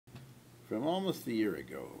from almost a year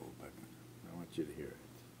ago, but I want you to hear it.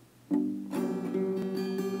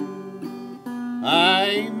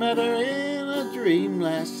 I met her in a dream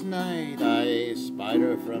last night. I spied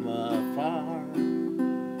her from afar.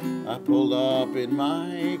 I pulled up in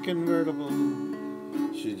my convertible.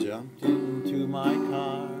 She jumped into my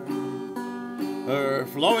car. Her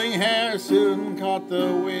flowing hair soon caught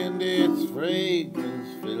the wind. Its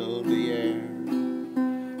fragrance filled the air.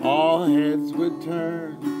 All heads would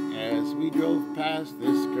turn as we drove past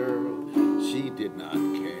this girl. She did not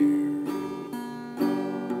care.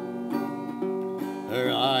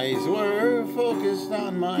 Her eyes were focused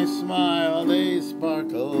on my smile. They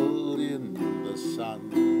sparkled in the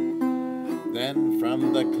sun. Then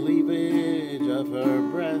from the cleavage of her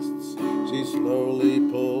breasts, she slowly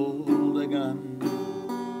pulled a gun.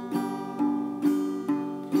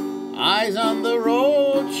 Eyes on the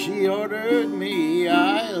road, she ordered me.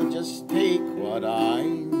 I'll just take what I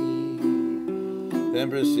need. Then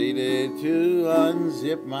proceeded to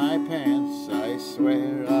unzip my pants. I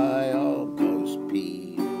swear I almost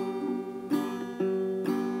peed.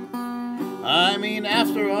 I mean,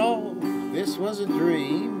 after all, this was a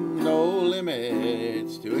dream, no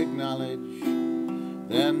limits to acknowledge.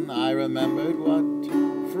 Then I remembered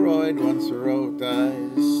what Freud once wrote. I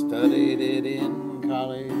studied it in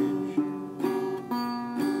college.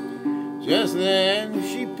 Just then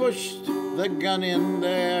she pushed the gun in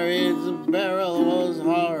there. Its barrel was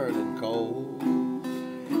hard and cold.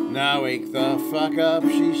 Now wake the fuck up,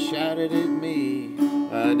 she shouted at me.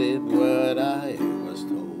 I did what I was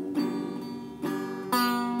told.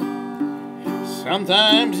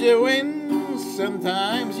 Sometimes you win,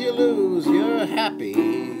 sometimes you lose. You're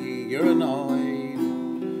happy, you're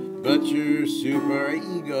annoyed, but your super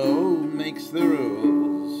ego makes the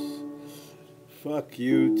rules. Fuck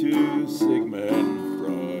you to Sigmund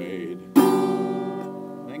Freud.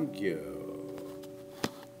 Thank you.